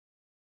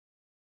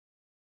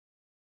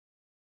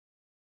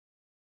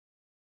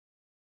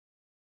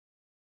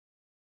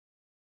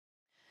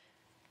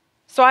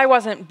So I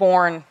wasn't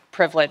born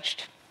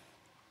privileged.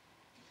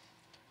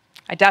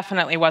 I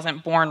definitely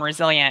wasn't born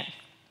resilient.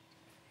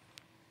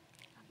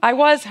 I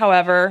was,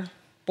 however,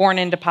 born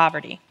into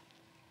poverty.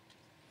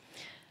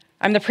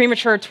 I'm the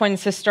premature twin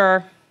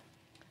sister,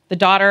 the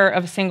daughter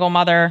of a single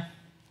mother.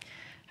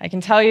 I can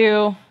tell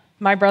you,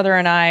 my brother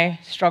and I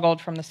struggled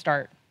from the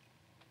start.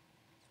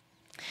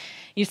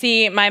 You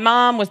see, my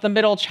mom was the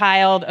middle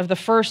child of the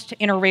first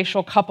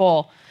interracial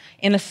couple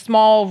in a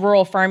small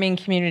rural farming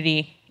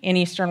community in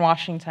eastern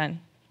Washington.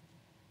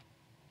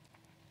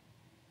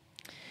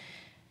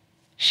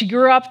 She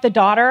grew up the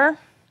daughter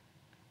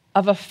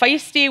of a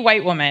feisty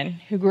white woman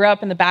who grew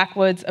up in the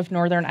backwoods of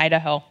northern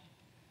Idaho.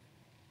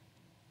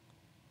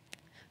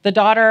 The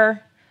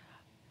daughter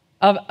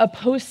of a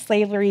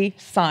post-slavery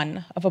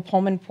son of a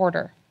Pullman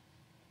porter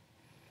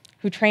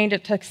who trained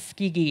at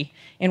Tuskegee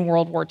in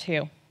World War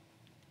II.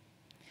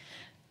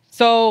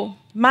 So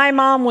my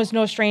mom was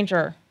no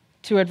stranger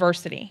to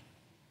adversity.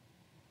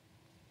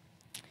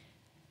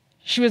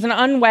 She was an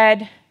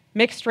unwed,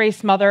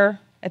 mixed-race mother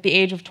at the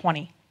age of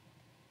 20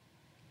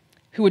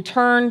 who would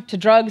turn to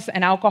drugs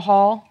and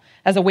alcohol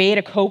as a way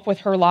to cope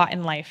with her lot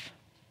in life.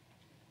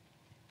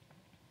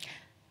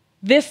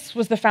 This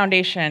was the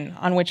foundation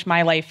on which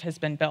my life has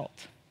been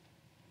built,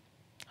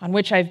 on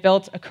which I've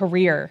built a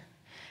career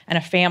and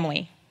a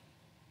family.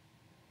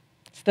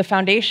 It's the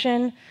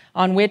foundation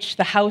on which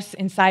the house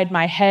inside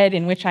my head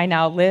in which I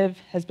now live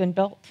has been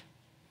built.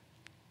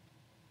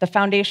 The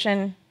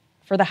foundation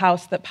for the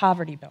house that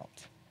poverty built.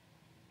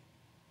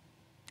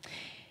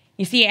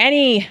 You see,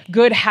 any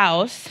good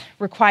house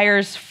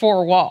requires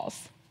 4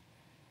 walls.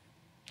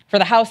 For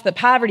the house that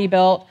poverty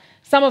built,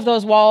 some of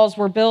those walls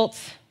were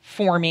built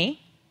for me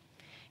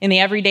in the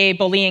everyday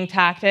bullying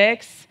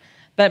tactics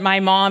that my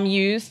mom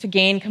used to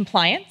gain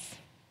compliance.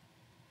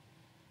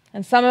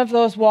 And some of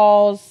those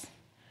walls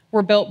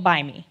were built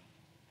by me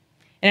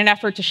in an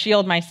effort to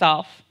shield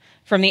myself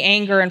from the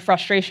anger and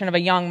frustration of a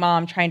young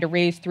mom trying to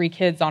raise 3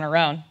 kids on her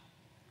own.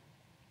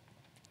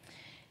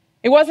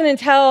 It wasn't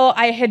until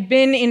I had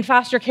been in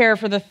foster care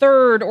for the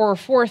 3rd or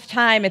 4th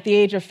time at the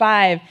age of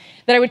 5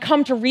 that I would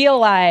come to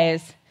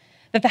realize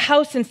that the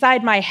house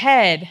inside my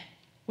head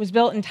was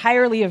built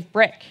entirely of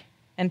brick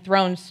and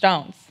thrown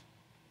stones,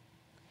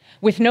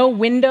 with no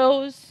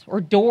windows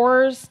or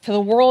doors to the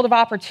world of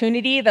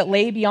opportunity that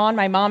lay beyond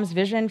my mom's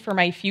vision for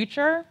my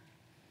future.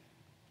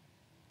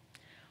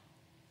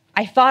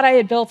 I thought I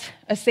had built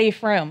a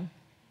safe room.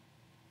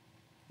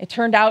 It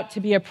turned out to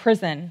be a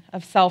prison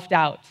of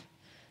self-doubt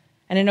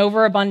and an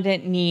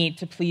overabundant need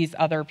to please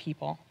other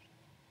people.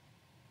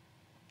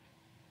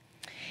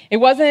 It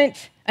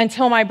wasn't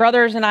until my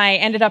brothers and I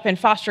ended up in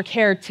foster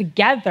care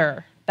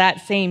together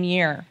that same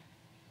year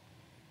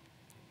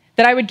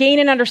that I would gain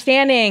an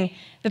understanding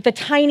that the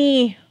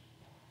tiny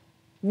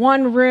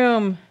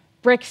 1-room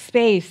brick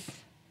space,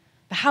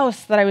 the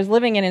house that I was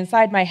living in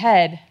inside my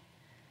head,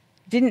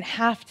 didn't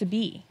have to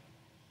be.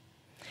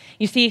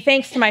 You see,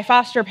 thanks to my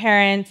foster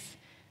parents,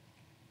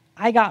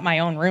 I got my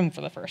own room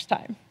for the first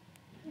time.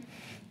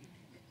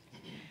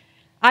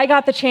 I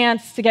got the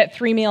chance to get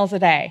 3 meals a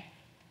day,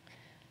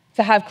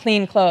 to have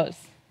clean clothes.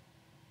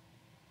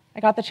 I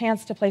got the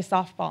chance to play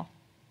softball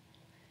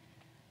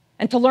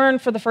and to learn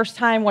for the first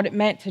time what it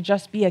meant to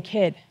just be a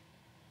kid.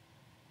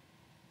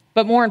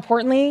 But more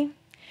importantly,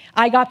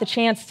 I got the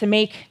chance to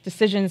make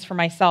decisions for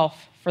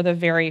myself for the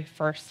very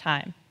first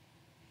time.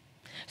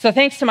 So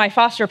thanks to my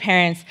foster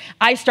parents,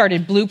 I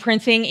started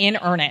blueprinting in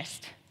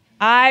earnest.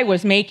 I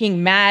was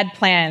making mad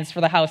plans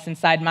for the house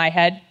inside my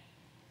head.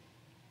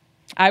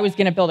 I was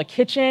going to build a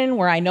kitchen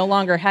where I no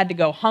longer had to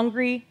go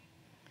hungry,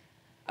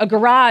 a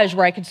garage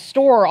where I could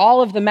store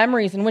all of the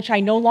memories in which I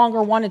no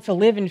longer wanted to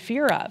live in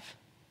fear of,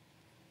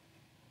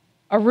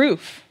 a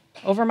roof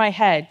over my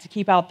head to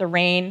keep out the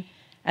rain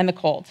and the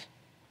cold.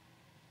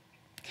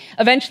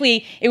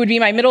 Eventually, it would be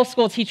my middle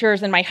school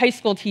teachers and my high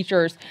school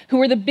teachers who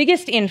were the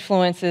biggest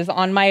influences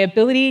on my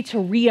ability to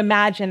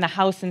reimagine the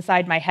house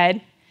inside my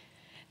head.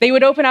 They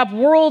would open up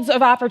worlds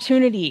of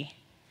opportunity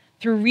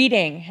through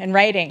reading and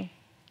writing.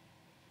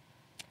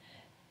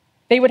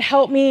 They would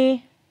help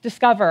me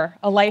discover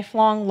a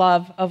lifelong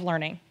love of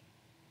learning.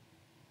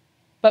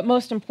 But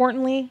most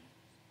importantly,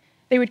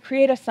 they would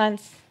create a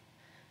sense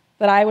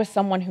that I was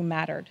someone who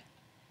mattered,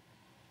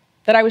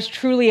 that I was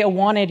truly a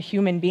wanted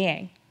human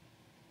being.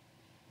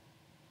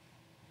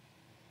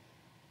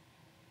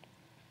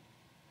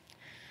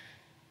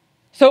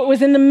 So it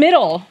was in the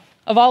middle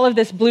of all of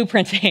this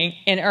blueprinting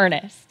in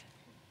earnest,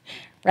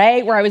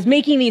 right, where I was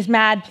making these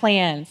mad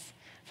plans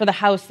for the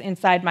house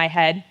inside my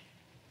head,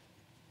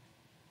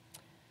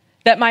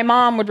 that my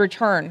mom would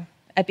return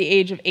at the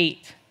age of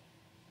 8,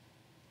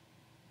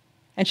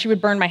 and she would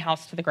burn my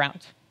house to the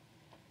ground.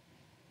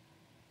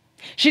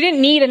 She didn't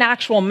need an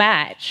actual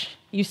match.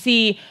 You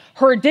see,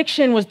 her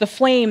addiction was the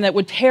flame that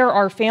would tear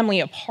our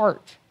family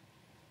apart.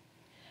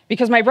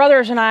 Because my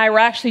brothers and I were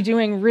actually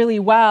doing really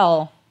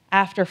well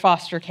after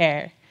foster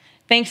care,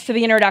 thanks to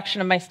the introduction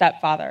of my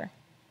stepfather.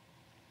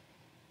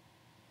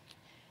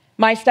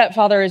 My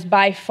stepfather is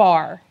by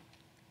far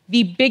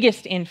the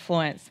biggest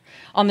influence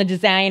on the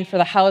design for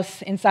the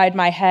house inside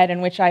my head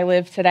in which I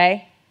live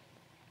today.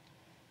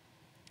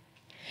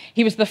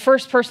 He was the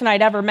first person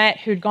I'd ever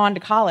met who'd gone to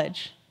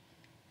college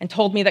and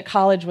told me that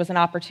college was an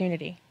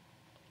opportunity.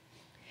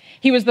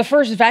 He was the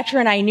first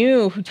veteran I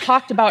knew who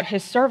talked about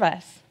his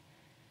service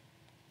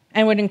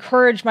and would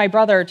encourage my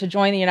brother to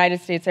join the United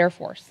States Air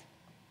Force.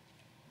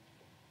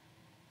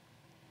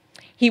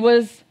 He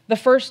was the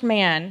first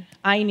man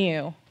I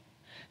knew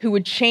who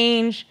would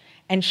change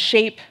and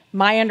shape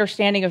my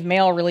understanding of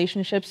male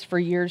relationships for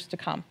years to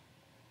come.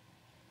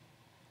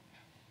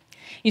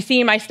 You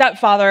see, my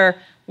stepfather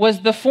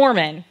was the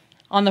foreman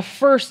on the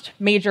first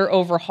major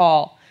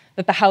overhaul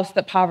that the house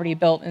that poverty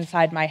built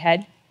inside my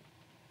head.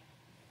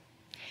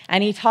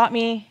 And he taught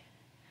me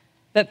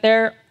that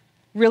there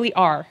really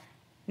are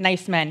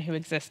nice men who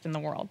exist in the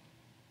world.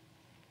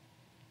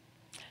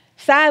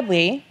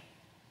 Sadly,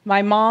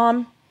 my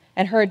mom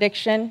and her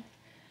addiction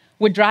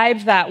would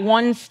drive that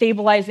one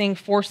stabilizing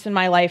force in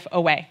my life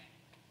away.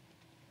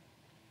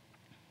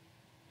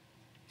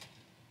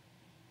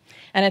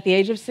 And at the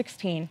age of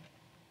 16,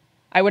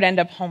 I would end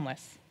up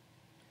homeless,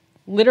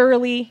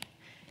 literally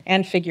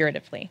and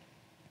figuratively.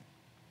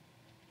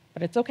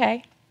 But it's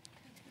okay.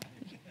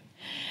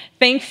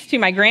 Thanks to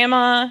my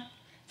grandma,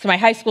 to my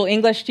high school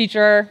English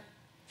teacher,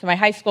 to my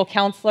high school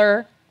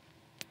counselor,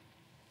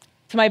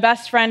 to my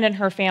best friend and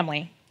her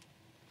family,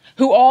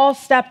 who all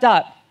stepped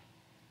up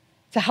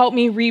to help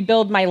me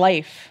rebuild my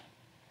life,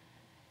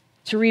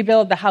 to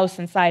rebuild the house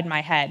inside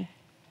my head.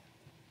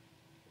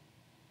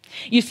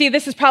 You see,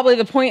 this is probably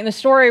the point in the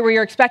story where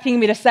you're expecting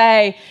me to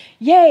say,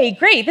 yay,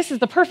 great, this is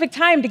the perfect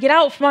time to get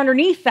out from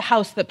underneath the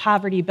house that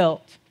poverty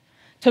built,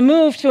 to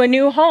move to a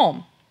new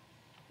home,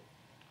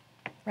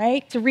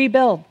 right? To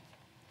rebuild.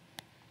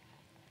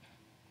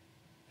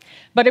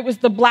 But it was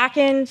the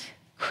blackened,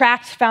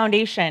 cracked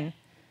foundation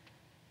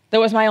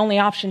that was my only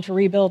option to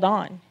rebuild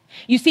on.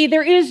 You see,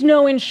 there is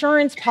no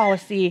insurance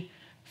policy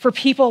for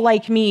people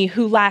like me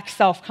who lack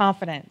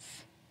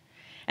self-confidence.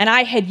 And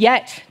I had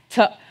yet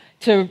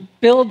to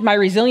build my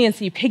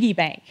resiliency piggy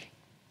bank.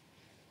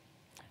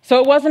 So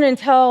it wasn't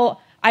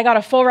until I got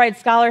a full-ride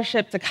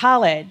scholarship to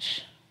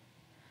college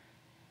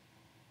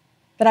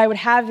that I would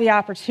have the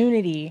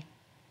opportunity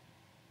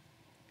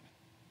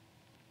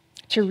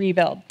to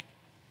rebuild.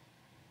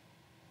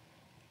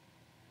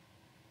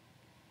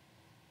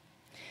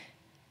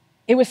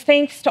 It was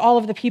thanks to all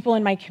of the people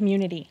in my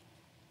community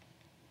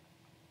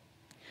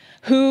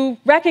who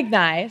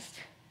recognized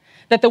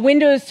that the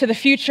windows to the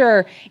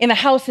future in the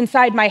house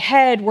inside my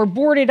head were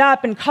boarded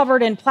up and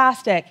covered in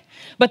plastic,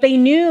 but they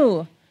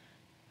knew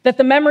that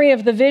the memory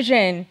of the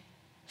vision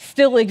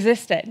still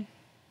existed,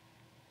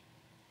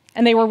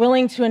 and they were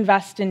willing to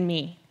invest in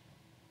me,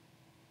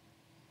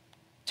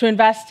 to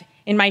invest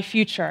in my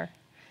future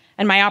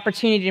and my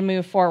opportunity to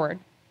move forward.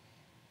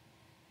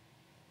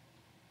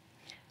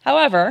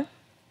 However,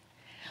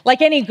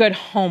 like any good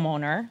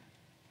homeowner,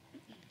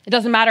 it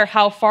doesn't matter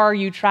how far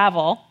you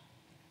travel,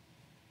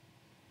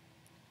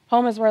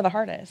 home is where the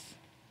heart is.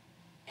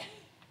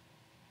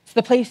 It's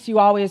the place you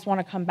always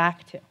want to come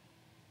back to.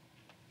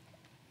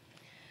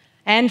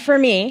 And for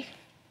me,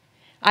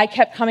 I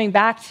kept coming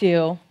back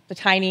to the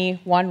tiny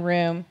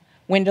one-room,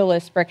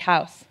 windowless brick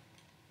house.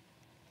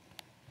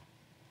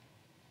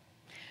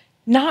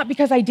 Not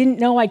because I didn't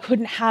know I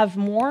couldn't have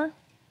more,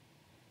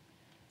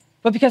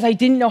 but because I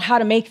didn't know how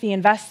to make the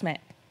investment.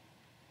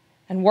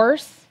 And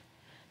worse,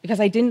 because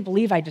I didn't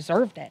believe I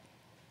deserved it.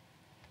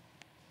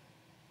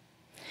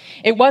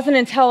 It wasn't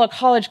until a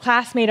college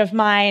classmate of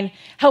mine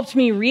helped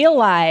me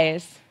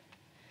realize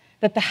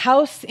that the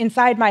house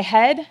inside my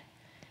head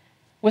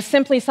was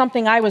simply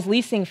something I was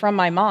leasing from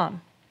my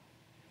mom,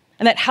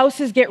 and that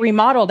houses get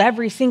remodeled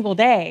every single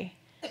day,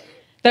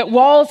 that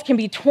walls can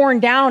be torn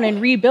down and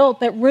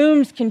rebuilt, that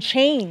rooms can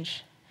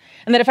change,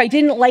 and that if I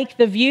didn't like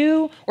the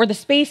view or the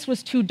space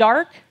was too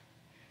dark,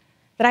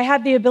 that I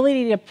had the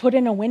ability to put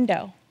in a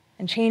window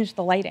and change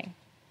the lighting.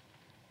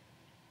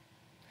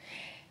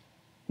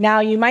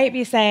 Now, you might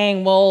be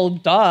saying, well,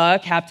 duh,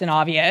 Captain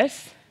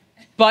Obvious.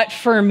 But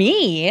for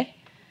me,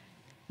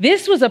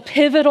 this was a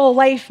pivotal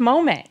life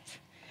moment.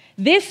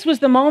 This was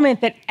the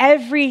moment that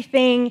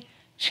everything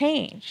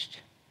changed.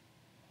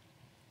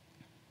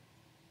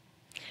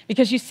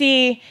 Because you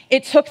see,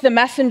 it took the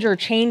messenger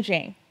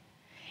changing.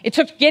 It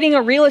took getting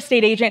a real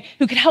estate agent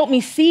who could help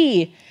me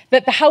see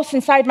that the house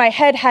inside my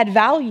head had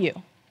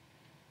value,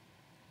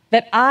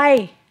 that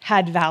I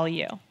had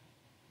value,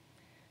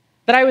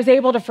 that I was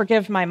able to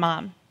forgive my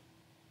mom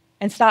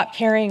and stop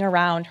carrying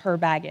around her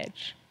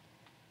baggage.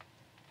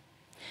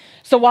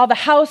 So while the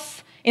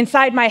house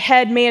inside my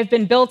head may have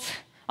been built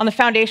on the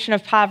foundation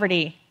of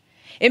poverty,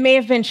 it may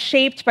have been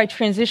shaped by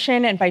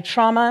transition and by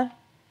trauma,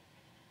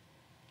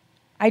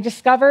 I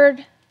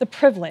discovered the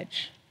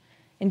privilege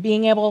in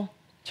being able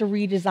to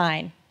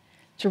redesign,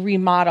 to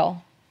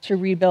remodel, to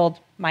rebuild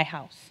my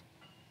house.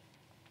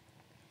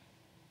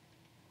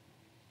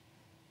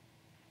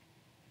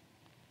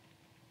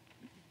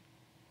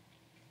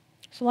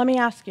 So let me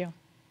ask you,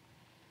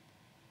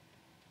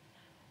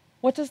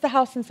 what does the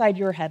house inside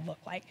your head look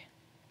like?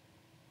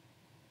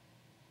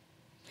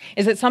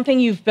 Is it something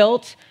you've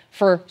built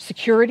for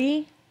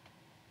security,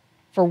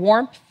 for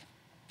warmth,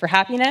 for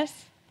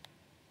happiness?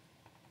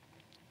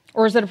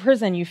 Or is it a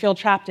prison you feel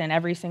trapped in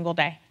every single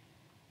day?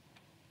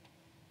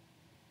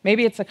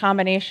 Maybe it's a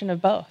combination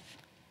of both.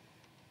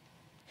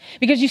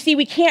 Because you see,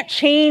 we can't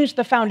change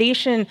the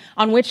foundation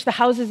on which the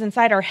houses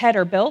inside our head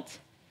are built,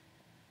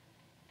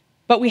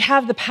 but we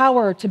have the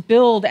power to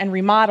build and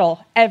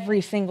remodel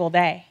every single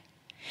day.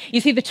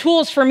 You see, the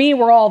tools for me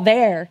were all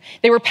there.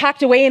 They were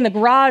packed away in the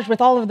garage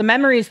with all of the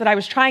memories that I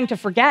was trying to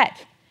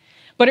forget.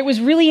 But it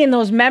was really in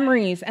those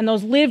memories and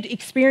those lived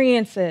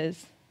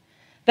experiences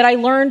that I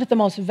learned the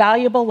most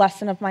valuable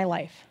lesson of my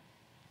life.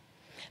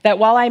 That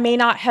while I may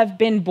not have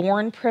been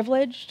born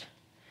privileged,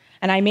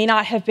 and I may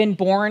not have been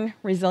born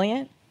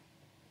resilient,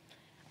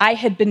 I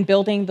had been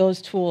building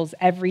those tools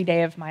every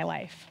day of my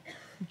life,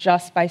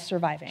 just by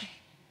surviving.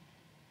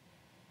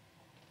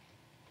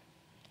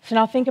 So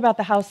now think about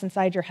the house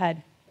inside your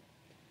head.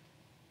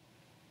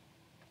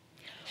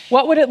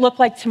 What would it look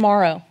like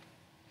tomorrow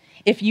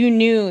if you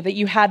knew that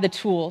you had the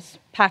tools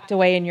packed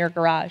away in your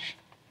garage?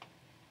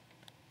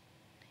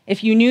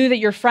 If you knew that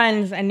your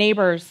friends and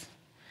neighbors,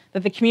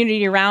 that the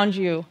community around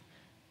you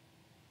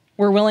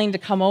were willing to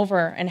come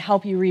over and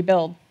help you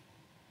rebuild?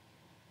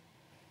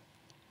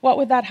 What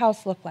would that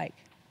house look like?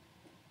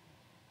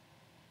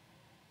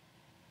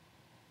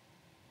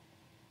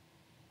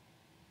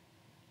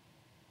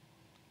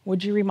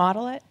 Would you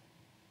remodel it?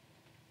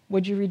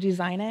 Would you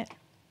redesign it?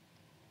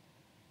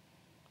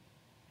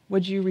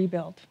 Would you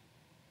rebuild?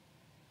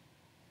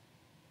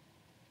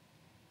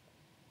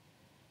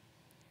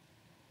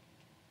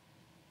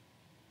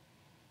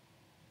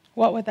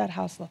 What would that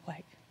house look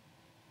like?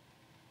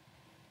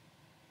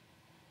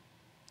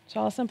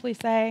 So I'll simply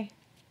say,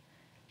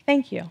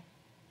 thank you,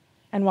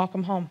 and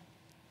welcome home.